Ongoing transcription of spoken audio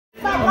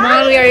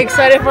Everyone, we are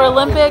excited for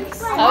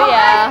Olympics. Oh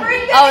yeah.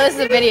 Oh, this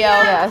is a video.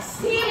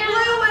 Yes. Team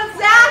Blue with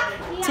Zach.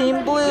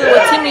 Team Blue.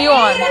 What team are you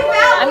on?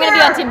 I'm gonna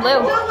be on Team Blue.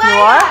 You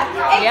are?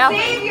 Yeah.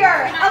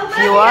 Xavier,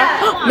 Olivia, You are?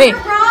 Me.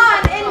 Ron,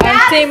 and I'm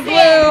Team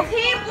Madison. Blue.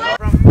 Team Blue.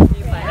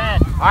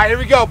 All right, here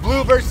we go.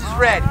 Blue versus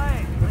red.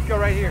 Let's go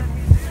right here.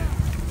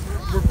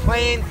 We're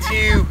playing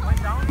to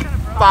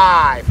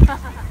 5.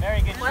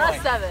 Very good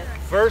choice. 7.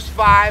 First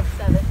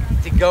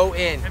 5 to go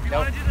in.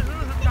 No,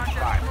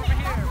 5.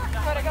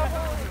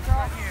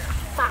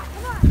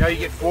 No, you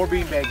get 4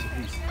 bean bags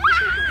apiece.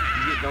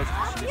 You get those.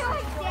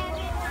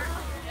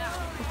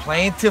 We're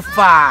playing to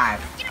 5.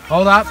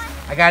 Hold up.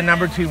 I got a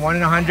number between 1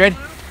 and 100.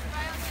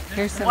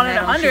 Here's some 1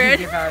 and 100.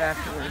 Give out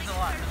afterwards.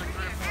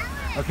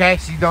 Okay,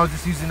 she knows it.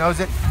 Susan knows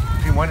it.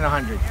 Between 1 and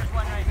 100.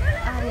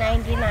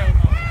 99.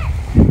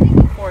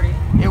 40.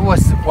 It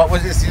was, what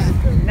was it,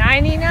 Susan?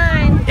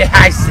 99. Yeah,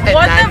 I said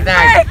What the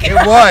 99. frick? It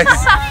was.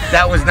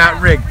 That was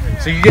not rigged.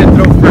 So you get to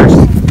throw first.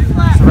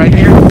 So right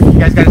here, you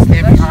guys got to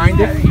stand behind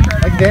it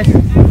like this.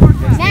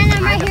 Stand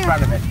I'm right in here.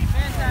 front of it.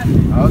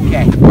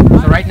 Okay.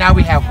 So right now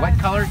we have what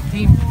color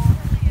team?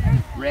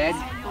 Red,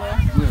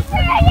 blue.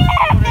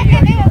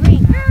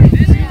 Green.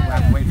 We'll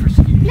have to wait for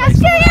Ski. Let's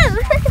do it.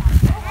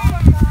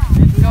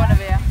 Go,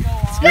 Olivia.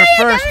 You're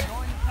first.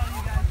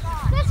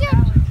 Let's do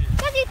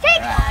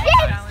take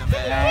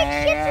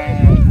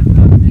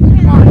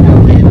Come on,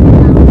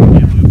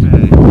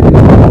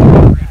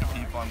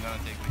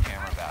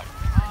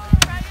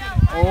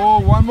 oh,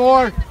 one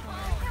more.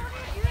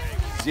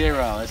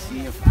 0. Let's see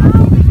if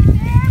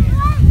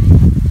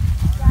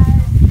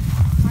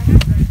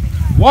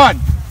 1.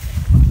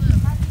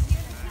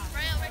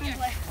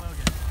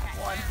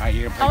 All right,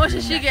 How much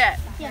does she get?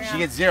 She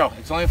gets 0.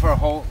 It's only for a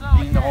hole,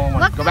 beating the hole in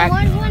one. Go back.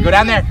 Go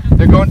down there.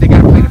 They got to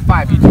play to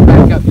 5. You two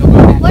back up. You'll go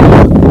ahead.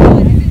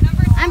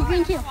 I'm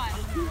green too.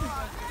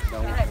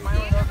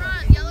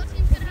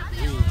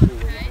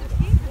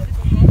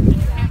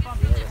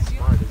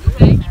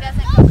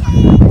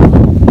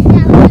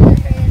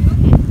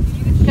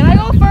 Can I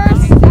go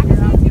first?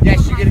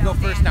 Yes, you're going to go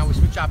first now. We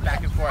switch out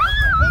back and forth. Is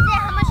it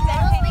how much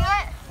medals we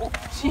got?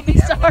 Jeez,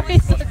 sorry.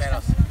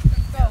 Medals.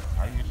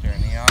 Are you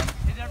turning on?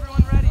 Is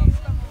everyone ready?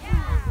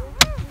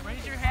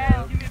 Raise your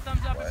hand, give me a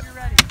thumbs up if you're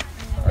ready.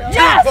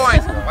 2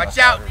 points. Watch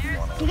out.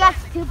 You got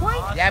 2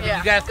 points? Yeah, but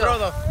you got to throw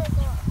though.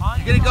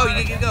 You got to go.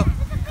 You got to go.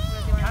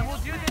 I will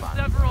do this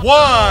several 1.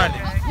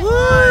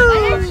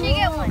 Why didn't she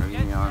get 1?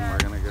 Turning on, we're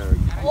gonna go.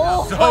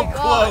 Oh, So my God.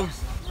 close.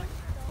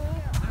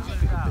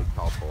 Big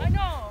tall pole. I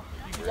know.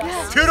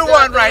 2 to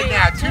 1 right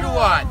now. 2 to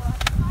 1.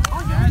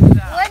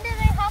 When did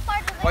they hop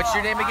on the What's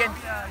your name again?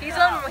 He's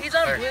on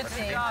blue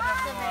team.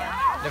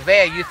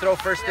 Nevaeh, you throw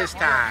first this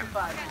time.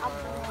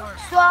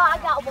 So I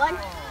got 1.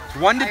 It's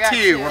 1 to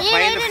 2. We're Me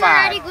playing and to Aiden are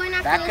already 5. going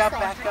after Back this up, side.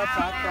 back up,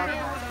 back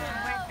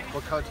up.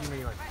 What color team are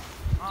you on?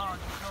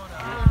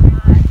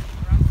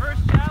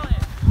 First challenge.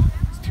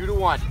 It's 2 to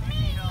 1.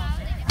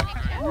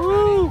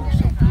 Woo!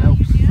 So close.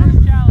 First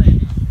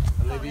challenge.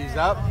 Olivia's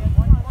up.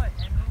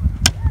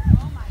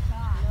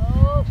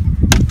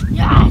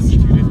 Yes!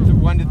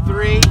 1 to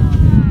 3.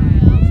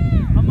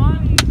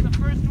 Amani is the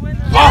first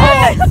winner.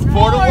 Oh,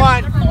 4 to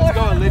 1. Let's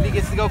go. Olivia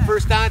gets to go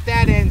first down at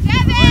that end.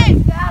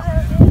 Kevin!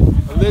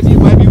 Olivia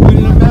might be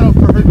winning a medal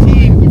for her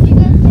team.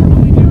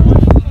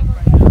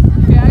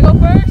 Can I go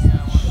first?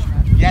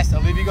 Yes,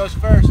 Olivia goes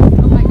first. Oh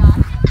my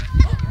god.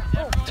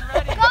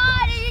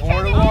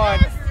 4 to 1.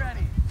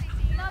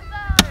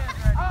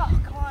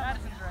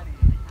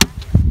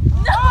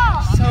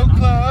 So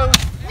close.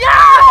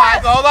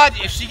 Yes! 5. Hold on.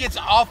 If she gets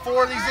all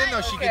 4 of these in,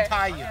 though, she can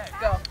tie you.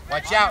 Go.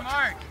 Watch out.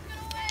 Mark.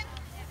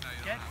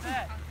 Get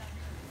set.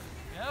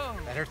 Go.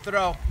 Let her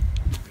throw.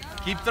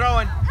 Keep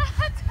throwing.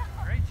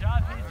 Great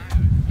job, Paige.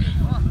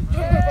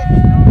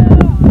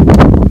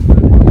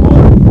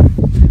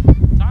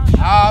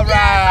 All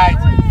right.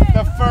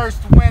 The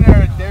first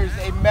winner. There's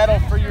a medal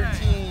for your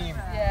team.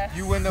 Yes.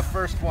 You win the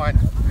first one.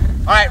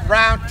 All right,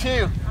 round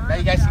 2. Now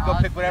you guys can go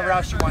pick whatever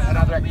else you want.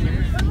 Another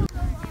activity.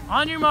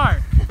 On your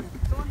mark.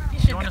 You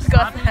should wanna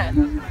discuss stop that.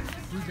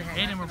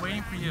 Aiden, we're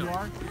waiting for you.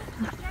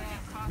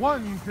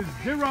 1 to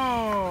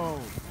 0.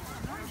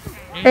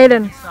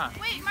 Aiden. Stop.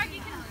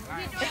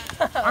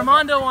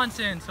 Armando wants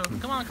in, so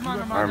come on,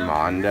 Armando.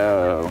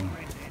 Armando.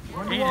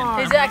 Aiden.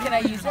 Hey, Zach, can I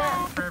use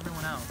that? For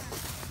everyone else.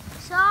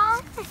 So,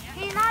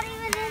 he's not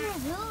even in the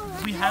room.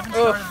 We haven't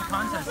started the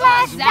contest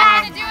Yes, yet.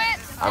 Zach! Do it!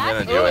 I'm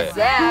gonna do it.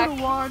 Zach.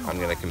 I'm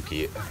gonna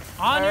compete.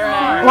 On your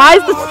mark. Why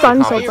is the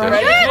sun so You bright?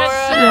 ready for it?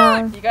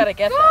 Yeah. You gotta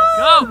get this.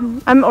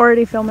 Go! I'm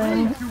already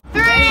filming.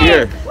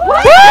 Cheer.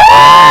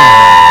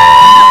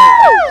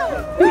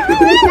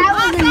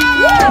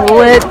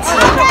 Lit.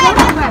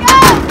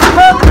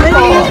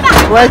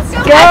 Let's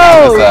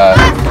go.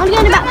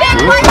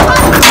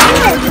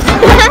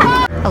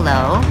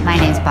 Hello, my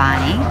name's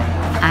Bonnie.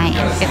 I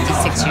am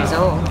 56 years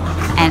old,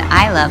 and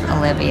I love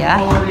Olivia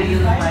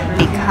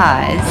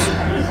because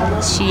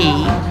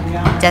she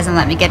doesn't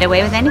let me get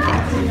away with anything.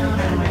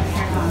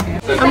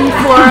 I'm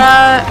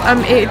Flora.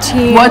 I'm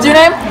 18. What's your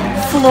name?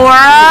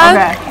 Flora.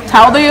 Okay.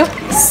 How old are you?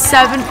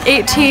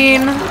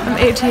 18. I'm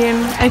 18.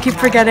 I keep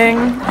forgetting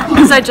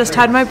because I just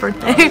had my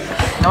birthday.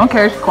 No one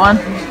cares. Go on.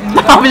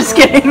 I'm just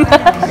kidding.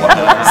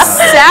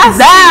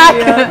 Zach!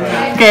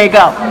 Okay,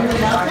 go.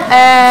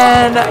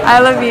 And I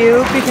love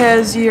you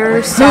because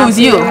you're sassy. Who's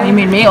you? You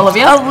mean me,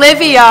 Olivia?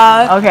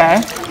 Olivia,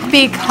 Okay.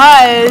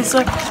 because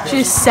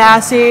she's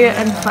sassy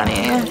and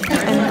funny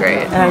and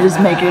great. And I just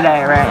make your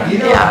day, right?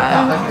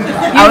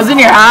 Yeah. I was in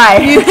your eye.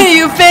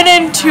 You fit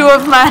in 2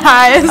 of my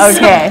highs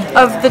Okay.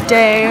 of the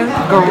day.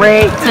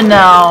 Great to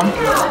know.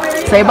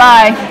 Say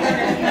bye.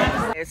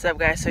 What's up,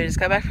 guys? So we just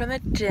got back from the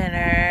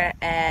dinner,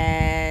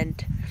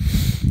 and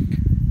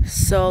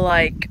so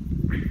like,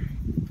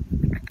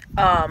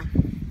 what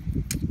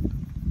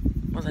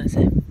was I gonna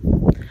say?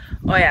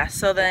 Oh yeah,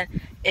 so then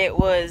it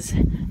was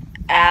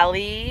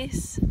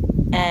Allie's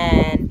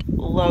and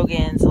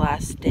Logan's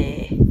last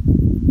day.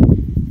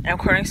 And I'm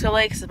recording so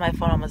late because my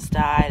phone almost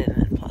died, and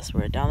then plus we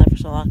were down there for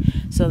so long.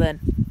 So then,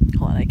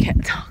 hold on, I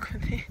can't talk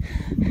with me.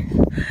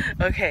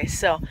 Okay,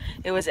 so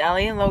it was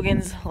Allie and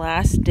Logan's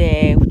last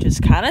day, which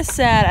was kind of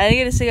sad. I didn't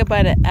get to say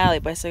goodbye to Allie,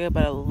 but I said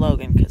goodbye to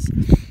Logan because,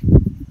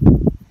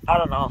 I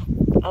don't know,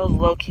 I was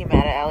low-key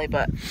mad at Allie,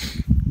 but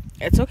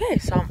it's okay.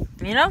 So,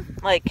 you know,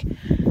 like,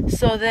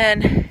 so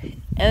then,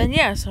 and then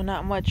yeah, so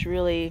not much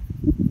really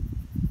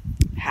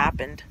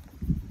happened.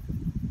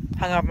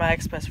 Hung out with my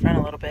ex-best friend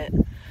a little bit.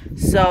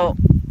 So,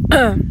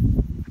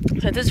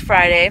 since it's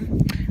Friday,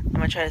 I'm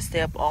gonna try to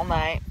stay up all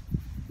night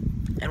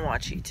and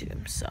watch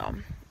YouTube. So,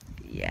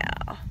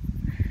 yeah.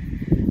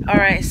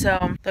 Alright,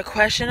 so the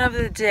question of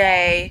the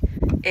day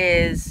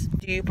is,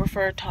 do you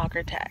prefer talk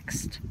or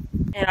text?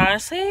 And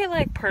honestly,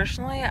 like,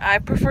 personally, I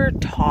prefer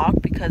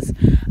talk because,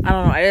 I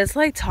don't know, I just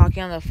like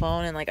talking on the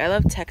phone, and like, I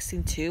love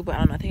texting too, but I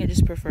don't know, I think I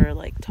just prefer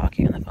like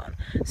talking on the phone.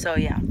 So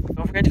yeah,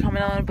 don't forget to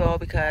comment down below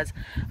because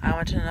I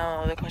want to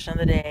know, the question of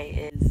the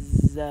day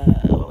is,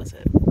 what was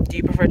it? Do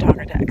you prefer talk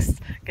or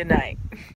text? Good night.